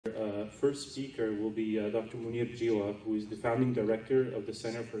First speaker will be Dr. Munir Jiwa, who is the founding director of the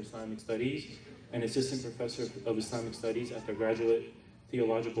Center for Islamic Studies and assistant professor of Islamic Studies at the Graduate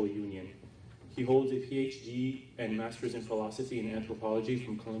Theological Union. He holds a PhD and master's in philosophy and anthropology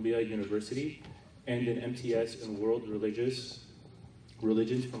from Columbia University and an MTS in world religions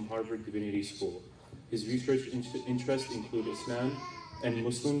from Harvard Divinity School. His research interests include Islam and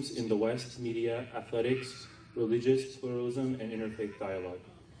Muslims in the West, media, athletics, religious pluralism, and interfaith dialogue.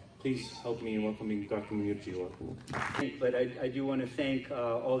 Please help me in welcoming Dr. Munir Jiwa. But I do want to thank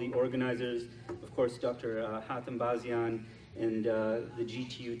all the organizers, of course, Dr. Hatem Bazian and the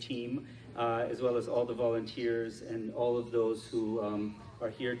GTU team, as well as all the volunteers and all of those who are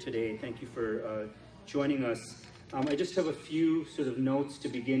here today. Thank you for joining us. I just have a few sort of notes to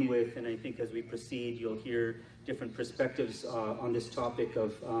begin with, and I think as we proceed, you'll hear different perspectives on this topic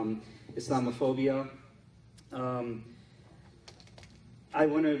of Islamophobia. I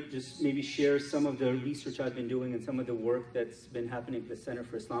want to just maybe share some of the research I've been doing and some of the work that's been happening at the Center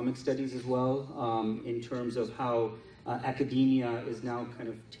for Islamic Studies as well, in terms of how academia is now kind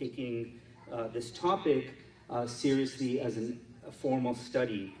of taking this topic seriously as a formal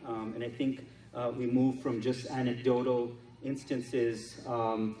study. And I think we move from just anecdotal instances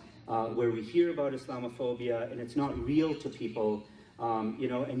where we hear about Islamophobia and it's not real to people, you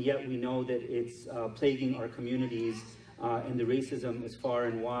know, and yet we know that it's plaguing our communities. And the racism is far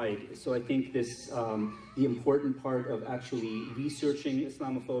and wide. So I think this, the important part of actually researching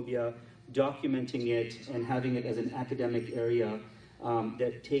Islamophobia, documenting it, and having it as an academic area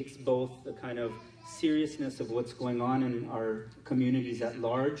that takes both the kind of seriousness of what's going on in our communities at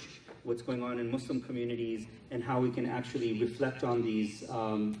large, what's going on in Muslim communities, and how we can actually reflect on these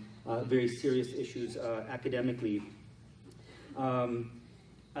very serious issues academically.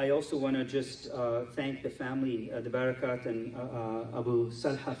 I also want to just thank the family, the Barakat and Abu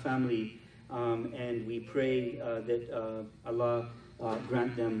Salha family, and we pray that Allah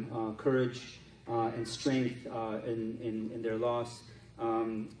grant them courage and strength in their loss,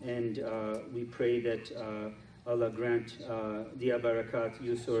 and we pray that Allah grant Dia Barakat,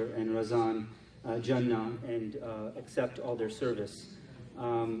 Yusur, and Razan Jannah and accept all their service.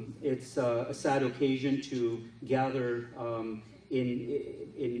 It's a sad occasion to gather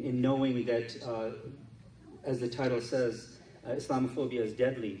in knowing that, as the title says, Islamophobia is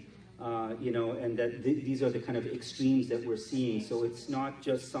deadly, you know, and that these are the kind of extremes that we're seeing. So it's not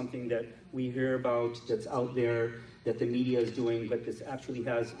just something that we hear about that's out there that the media is doing, but this actually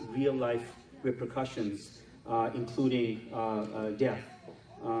has real life repercussions, including death.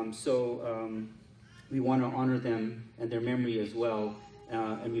 We want to honor them and their memory as well,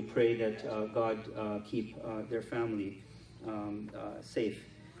 and we pray that God keep their family safe.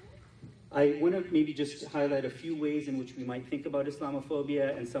 I want to maybe just highlight a few ways in which we might think about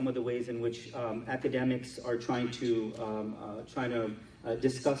Islamophobia and some of the ways in which academics are trying to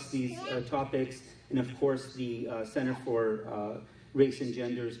discuss these topics. And of course, the Center for Race and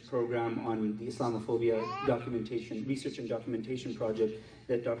Genders program on the Islamophobia documentation, research and documentation project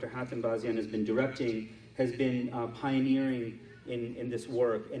that Dr. Hatem Bazian has been directing has been pioneering in this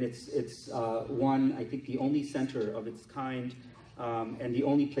work, and it's one, I think, the only center of its kind, and the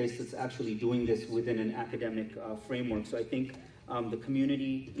only place that's actually doing this within an academic framework. So I think the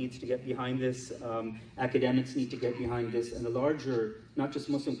community needs to get behind this, academics need to get behind this, and the larger, not just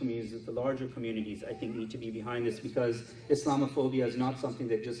Muslim communities, the larger communities, I think, need to be behind this, because Islamophobia is not something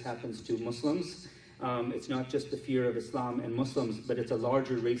that just happens to Muslims. It's not just the fear of Islam and Muslims, but it's a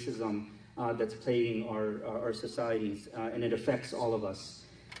larger racism that's plaguing our societies, and it affects all of us.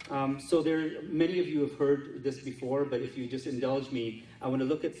 So many of you have heard this before, but if you just indulge me, I want to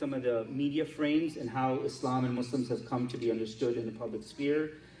look at some of the media frames and how Islam and Muslims have come to be understood in the public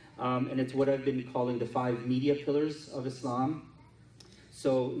sphere. And it's what I've been calling the 5 media pillars of Islam.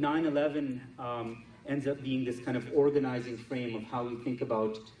 So 9/11 ends up being this kind of organizing frame of how we think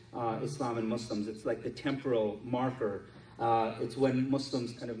about Islam and Muslims. It's like the temporal marker. It's when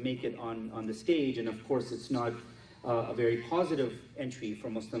Muslims kind of make it on the stage, and of course it's not a very positive entry for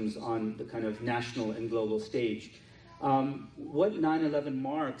Muslims on the kind of national and global stage. What 9/11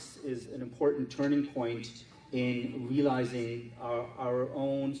 marks is an important turning point in realizing our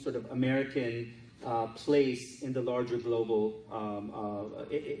own sort of American place in the larger global,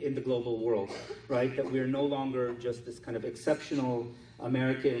 in the global world, right? That we're no longer just this kind of exceptional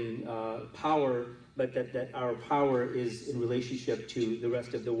American power, but that our power is in relationship to the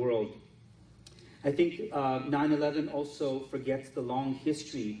rest of the world. I think 9/11 also forgets the long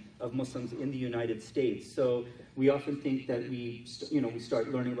history of Muslims in the United States. So we often think that we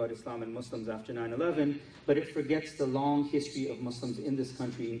start learning about Islam and Muslims after 9/11, but it forgets the long history of Muslims in this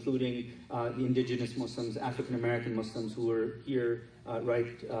country, including the indigenous Muslims, African American Muslims who were here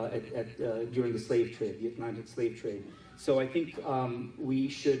during the slave trade, the Atlantic slave trade. So I think we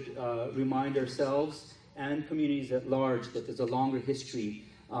should remind ourselves and communities at large that there's a longer history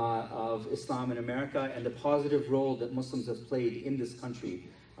of Islam in America and the positive role that Muslims have played in this country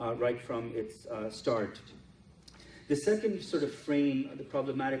right from its start. The second sort of frame, the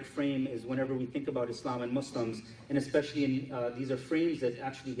problematic frame, is whenever we think about Islam and Muslims, and especially in, these are frames that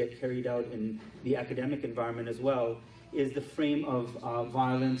actually get carried out in the academic environment as well, is the frame of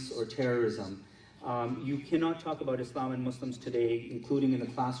violence or terrorism. You cannot talk about Islam and Muslims today, including in the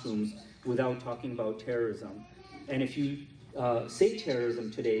classrooms, without talking about terrorism. And if you say terrorism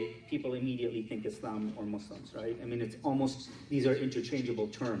today, people immediately think Islam or Muslims, right? I mean, it's almost, these are interchangeable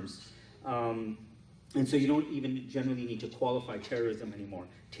terms. And so you don't even generally need to qualify terrorism anymore.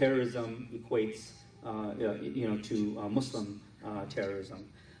 Terrorism equates, to Muslim terrorism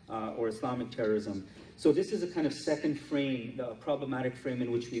or Islamic terrorism. So this is a kind of second frame, the problematic frame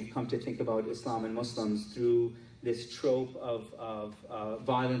in which we've come to think about Islam and Muslims through this trope of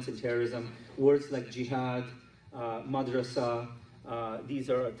violence and terrorism. Words like jihad, madrasa, these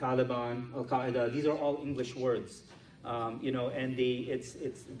are Taliban, Al-Qaeda, these are all English words. And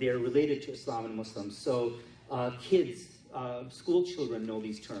they're related to Islam and Muslims. So kids, school children know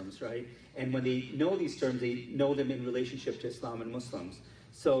these terms, right? And when they know these terms, they know them in relationship to Islam and Muslims.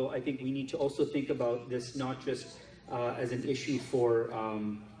 So I think we need to also think about this not just as an issue for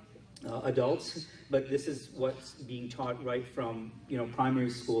adults, but this is what's being taught right from primary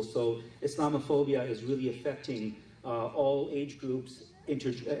school. So Islamophobia is really affecting all age groups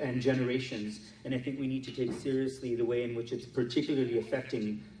and generations, and I think we need to take seriously the way in which it's particularly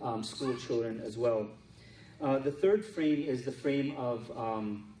affecting school children as well. The third frame is the frame of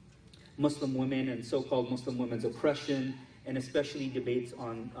Muslim women and so-called Muslim women's oppression, and especially debates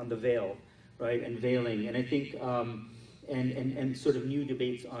on the veil, right, and veiling, and I think and sort of new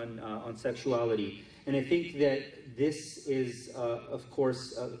debates on sexuality. And I think that this is, of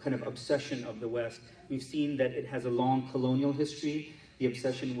course, a kind of obsession of the West. We've seen that it has a long colonial history, the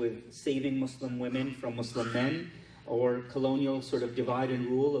obsession with saving Muslim women from Muslim men, or colonial sort of divide and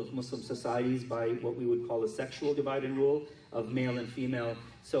rule of Muslim societies by what we would call a sexual divide and rule of male and female.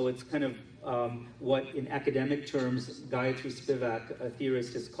 So it's kind of what in academic terms, Gayatri Spivak, a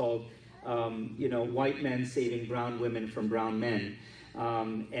theorist, has called white men saving brown women from brown men.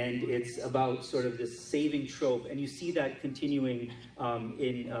 And it's about sort of this saving trope, and you see that continuing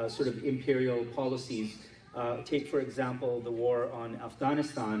in sort of imperial policies. Take, for example, the war on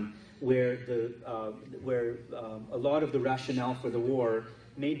Afghanistan, where a lot of the rationale for the war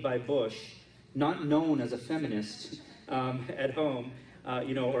made by Bush, not known as a feminist at home,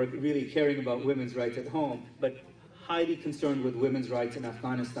 or really caring about women's rights at home, but highly concerned with women's rights in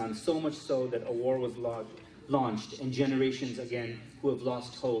Afghanistan, so much so that a war was launched, and generations, again, who have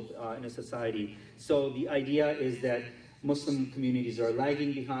lost hope in a society. So the idea is that Muslim communities are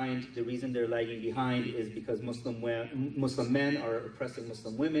lagging behind. The reason they're lagging behind is because Muslim men are oppressing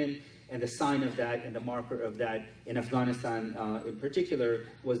Muslim women, and the sign of that and the marker of that in Afghanistan in particular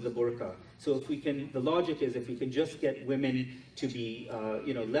was the burqa. So if we can, the logic is if we can just get women to be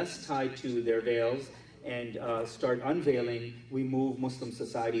less tied to their veils and start unveiling, we move Muslim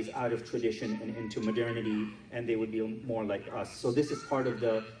societies out of tradition and into modernity, and they would be more like us. So this is part of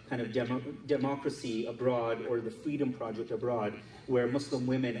the kind of democracy abroad, or the freedom project abroad, where Muslim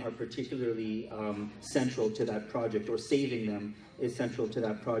women are particularly central to that project, or saving them is central to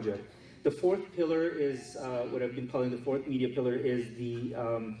that project. The fourth pillar is, what I've been calling the fourth media pillar, is the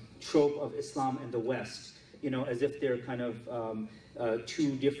trope of Islam and the West, as if they're kind of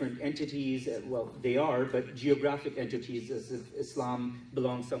two different entities. Well, they are, but geographic entities, as if Islam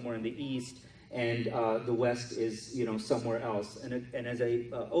belongs somewhere in the East and the West is, somewhere else. And as I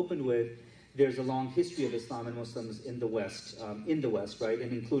opened with, there's a long history of Islam and Muslims in the West, right,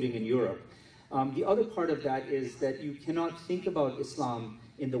 and including in Europe. The other part of that is that you cannot think about Islam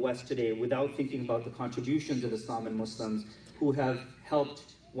in the West today without thinking about the contributions of Islam and Muslims who have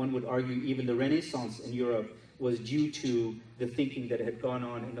helped, one would argue, even the Renaissance in Europe was due to the thinking that had gone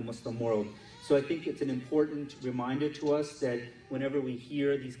on in the Muslim world. So I think it's an important reminder to us that whenever we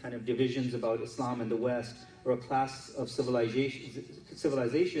hear these kind of divisions about Islam and the West, or a class of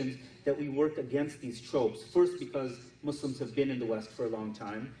civilizations, that we work against these tropes. First, because Muslims have been in the West for a long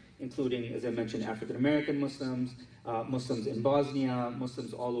time, including, as I mentioned, African American Muslims, Muslims in Bosnia,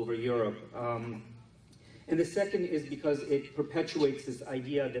 Muslims all over Europe. And the second is because it perpetuates this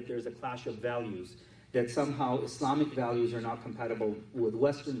idea that there's a clash of values, that somehow Islamic values are not compatible with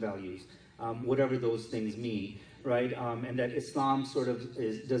Western values, whatever those things mean, right? And that Islam sort of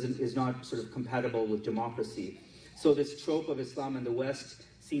is not sort of compatible with democracy. So this trope of Islam in the West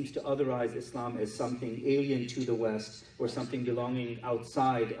seems to otherize Islam as something alien to the West or something belonging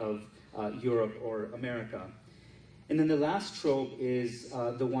outside of Europe or America. And then the last trope is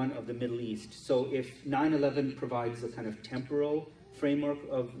the one of the Middle East. So if 9/11 provides a kind of temporal framework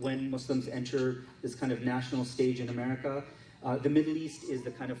of when Muslims enter this kind of national stage in America, the Middle East is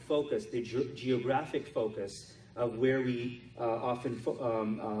the kind of focus, the geographic focus of where we often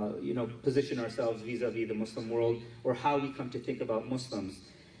position ourselves vis-a-vis the Muslim world, or how we come to think about Muslims.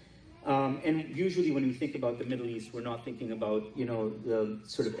 And usually when we think about the Middle East, we're not thinking about, the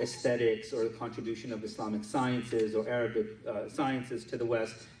sort of aesthetics or the contribution of Islamic sciences or Arabic sciences to the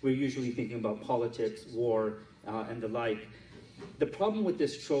West. We're usually thinking about politics, war, and the like. The problem with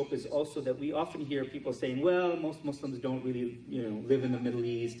this trope is also that we often hear people saying, well, most Muslims don't really, live in the Middle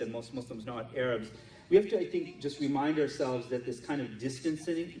East, and most Muslims not Arabs. We have to, I think, just remind ourselves that this kind of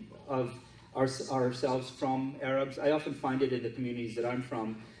distancing of ourselves from Arabs, I often find it in the communities that I'm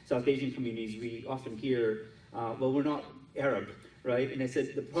from, South Asian communities, we often hear, well, we're not Arab, right? And I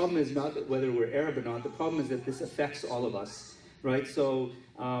said, the problem is not that whether we're Arab or not, the problem is that this affects all of us, right? So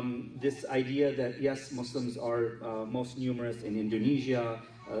this idea that, yes, Muslims are most numerous in Indonesia,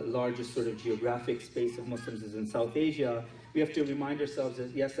 largest sort of geographic space of Muslims is in South Asia. We have to remind ourselves that,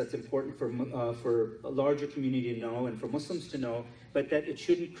 yes, that's important for a larger community to know and for Muslims to know, but that it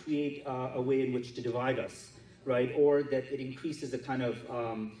shouldn't create a way in which to divide us, right? Or that it increases a kind of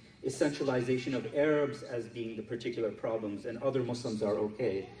essentialization of Arabs as being the particular problems and other Muslims are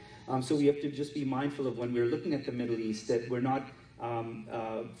okay. So we have to just be mindful of when we're looking at the Middle East that we're not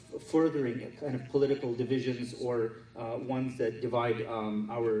furthering kind of political divisions or ones that divide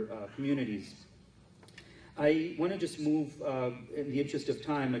our communities. I want to just move, in the interest of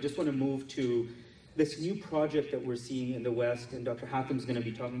time, I just want to move to this new project that we're seeing in the West, and Dr. Hakam's going to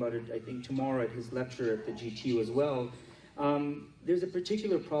be talking about it, I think, tomorrow at his lecture at the GTU as well. There's a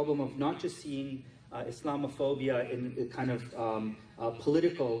particular problem of not just seeing Islamophobia in a kind of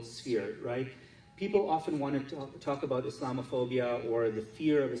political sphere, right? People often want to talk about Islamophobia or the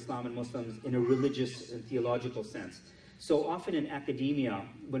fear of Islam and Muslims in a religious and theological sense. So often in academia,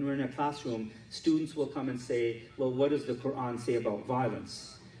 when we're in a classroom, students will come and say, well, what does the Quran say about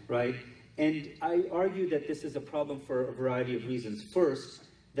violence, right? And I argue that this is a problem for a variety of reasons. First,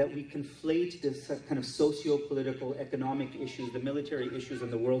 that we conflate this kind of socio-political, economic issues, the military issues in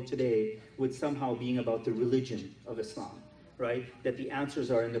the world today, with somehow being about the religion of Islam, right? That the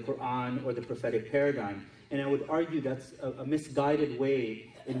answers are in the Quran or the prophetic paradigm. And I would argue that's a misguided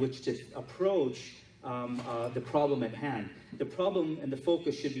way in which to approach the problem at hand. The problem and the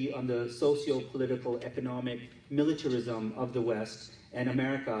focus should be on the socio-political, economic militarism of the West and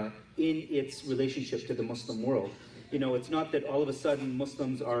America in its relationship to the Muslim world. It's not that all of a sudden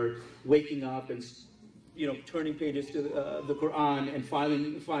Muslims are waking up and turning pages to the Quran and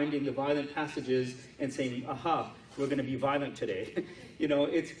finding the violent passages and saying, aha, we're going to be violent today.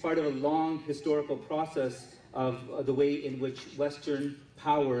 It's part of a long historical process of the way in which Western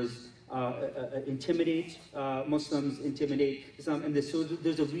powers intimidate Muslims, intimidate Islam, and so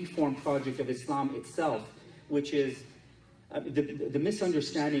there's a reform project of Islam itself, which is, the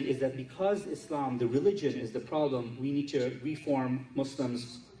misunderstanding is that because Islam, the religion, is the problem, we need to reform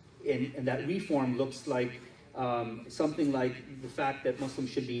Muslims, and that reform looks like something like the fact that Muslims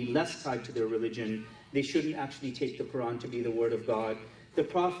should be less tied to their religion. They shouldn't actually take the Quran to be the word of God. The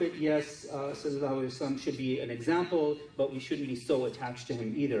Prophet, yes, Sallallahu Alaihi Wasallam, should be an example, but we shouldn't be so attached to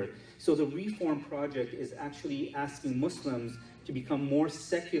him either. So the Reform Project is actually asking Muslims to become more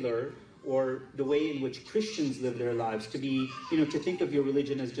secular, or the way in which Christians live their lives, to be, to think of your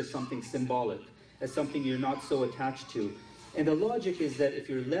religion as just something symbolic, as something you're not so attached to. And the logic is that if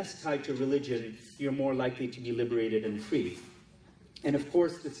you're less tied to religion, you're more likely to be liberated and free. And of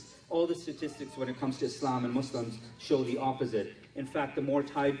course, all the statistics when it comes to Islam and Muslims show the opposite. In fact, the more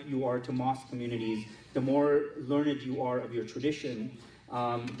tied you are to mosque communities, the more learned you are of your tradition,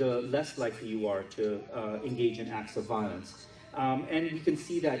 the less likely you are to engage in acts of violence. And we can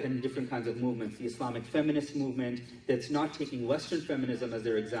see that in different kinds of movements. The Islamic feminist movement that's not taking Western feminism as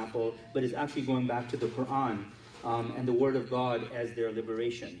their example, but is actually going back to the Quran and the Word of God as their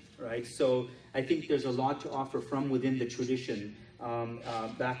liberation, right? So I think there's a lot to offer from within the tradition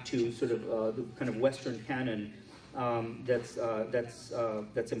back to sort of the kind of Western canon.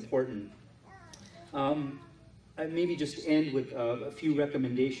 that's important. I maybe just end with a few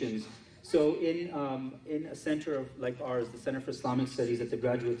recommendations. So in a center like ours, the Center for Islamic Studies at the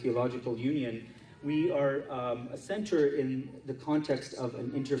Graduate Theological Union, we are a center in the context of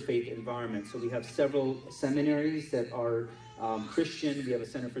an interfaith environment. So we have several seminaries that are Christian. We have a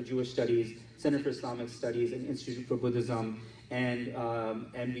Center for Jewish Studies, Center for Islamic Studies, and Institute for Buddhism.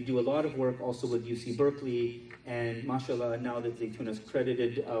 And we do a lot of work also with UC Berkeley. And mashallah, now that Zaytuna is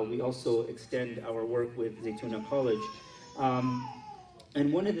credited, we also extend our work with Zaytuna College.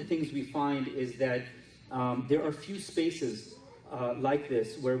 And one of the things we find is that there are few spaces like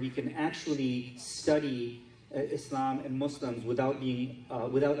this where we can actually study Islam and Muslims without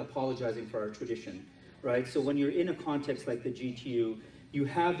apologizing for our tradition, right? So when you're in a context like the GTU, you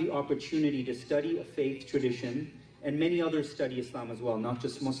have the opportunity to study a faith tradition, and many others study Islam as well, not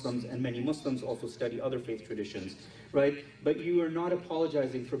just Muslims, and many Muslims also study other faith traditions, right? But you are not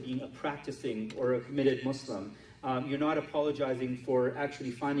apologizing for being a practicing or a committed Muslim. You're not apologizing for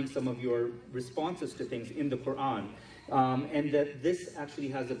actually finding some of your responses to things in the Quran. And that this actually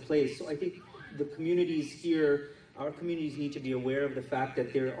has a place. So I think the communities here, our communities need to be aware of the fact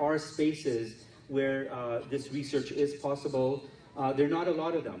that there are spaces where this research is possible. There are not a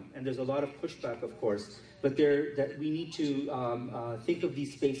lot of them, and there's a lot of pushback, of course, but that we need to think of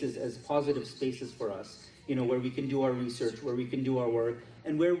these spaces as positive spaces for us, you know, where we can do our research, where we can do our work,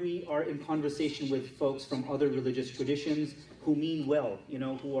 and where we are in conversation with folks from other religious traditions who mean well, you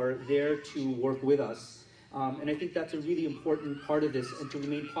know, who are there to work with us. And I think that's a really important part of this, and to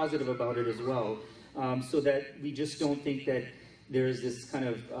remain positive about it as well, so that we just don't think that there's this kind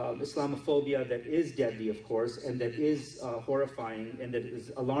of Islamophobia that is deadly, of course, and that is horrifying, and that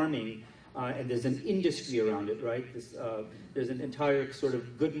is alarming, and there's an industry around it, right? There's an entire sort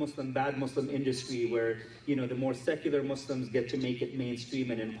of good Muslim, bad Muslim industry where, you know, the more secular Muslims get to make it mainstream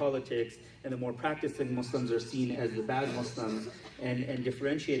and in politics, and the more practicing Muslims are seen as the bad Muslims and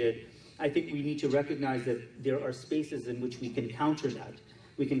differentiated. I think we need to recognize that there are spaces in which we can counter that.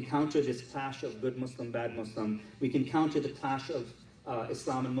 We can counter this clash of good Muslim, bad Muslim. We can counter the clash of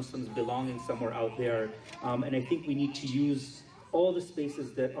Islam and Muslims belonging somewhere out there. And I think we need to use all the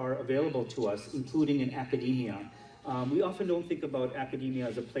spaces that are available to us, including in academia. We often don't think about academia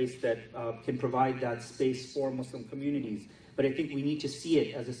as a place that can provide that space for Muslim communities. But I think we need to see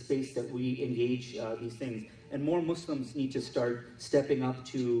it as a space that we engage these things. And more Muslims need to start stepping up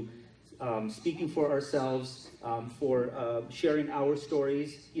to speaking for ourselves, for sharing our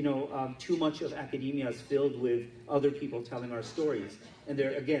stories. You know, too much of academia is filled with other people telling our stories. And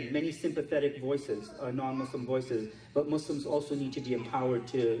there are, again, many sympathetic voices, non-Muslim voices, but Muslims also need to be empowered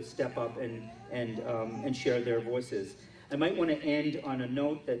to step up and share their voices. I might want to end on a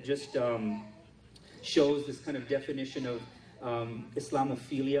note that just shows this kind of definition of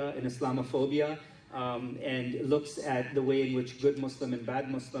Islamophilia and Islamophobia. And looks at the way in which good Muslim and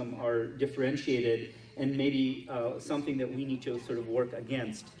bad Muslim are differentiated, and maybe something that we need to sort of work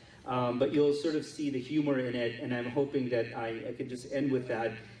against. But you'll sort of see the humor in it, and I'm hoping that I could just end with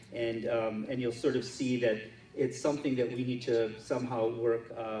that, and you'll sort of see that it's something that we need to somehow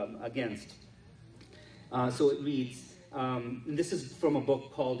work against. So it reads, and this is from a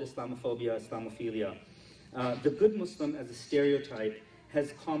book called Islamophobia, Islamophilia. The good Muslim as a stereotype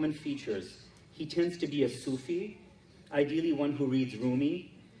has common features. He tends to be a Sufi, ideally one who reads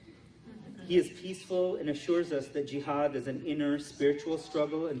Rumi. He is peaceful and assures us that jihad is an inner spiritual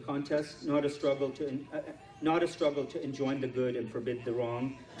struggle and contest, not a struggle to enjoin the good and forbid the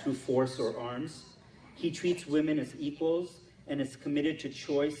wrong through force or arms. He treats women as equals and is committed to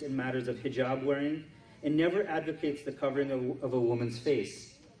choice in matters of hijab wearing, and never advocates the covering of a woman's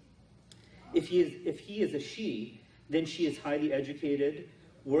face. If he is a she, then she is highly educated,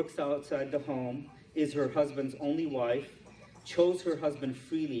 works outside the home, is her husband's only wife, chose her husband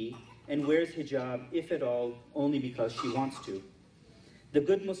freely, and wears hijab, if at all, only because she wants to. The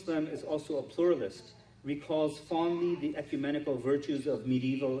good Muslim is also a pluralist, recalls fondly the ecumenical virtues of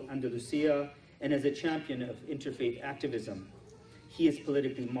medieval Andalusia, and is a champion of interfaith activism. He is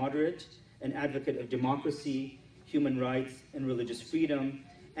politically moderate, an advocate of democracy, human rights, and religious freedom,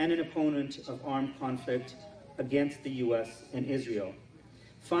 and an opponent of armed conflict against the US and Israel.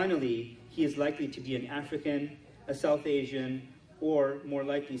 Finally, he is likely to be an African, a South Asian, or more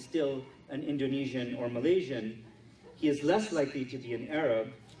likely still, an Indonesian or Malaysian. He is less likely to be an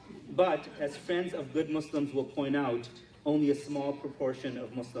Arab, but as friends of good Muslims will point out, only a small proportion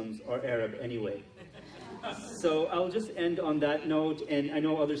of Muslims are Arab anyway. So I'll just end on that note, and I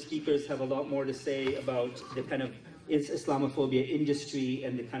know other speakers have a lot more to say about the kind of is Islamophobia industry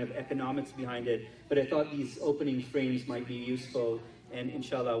and the kind of economics behind it. But I thought these opening frames might be useful, and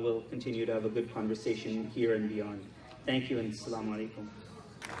inshallah we'll continue to have a good conversation here and beyond. Thank you, and assalamu alaikum.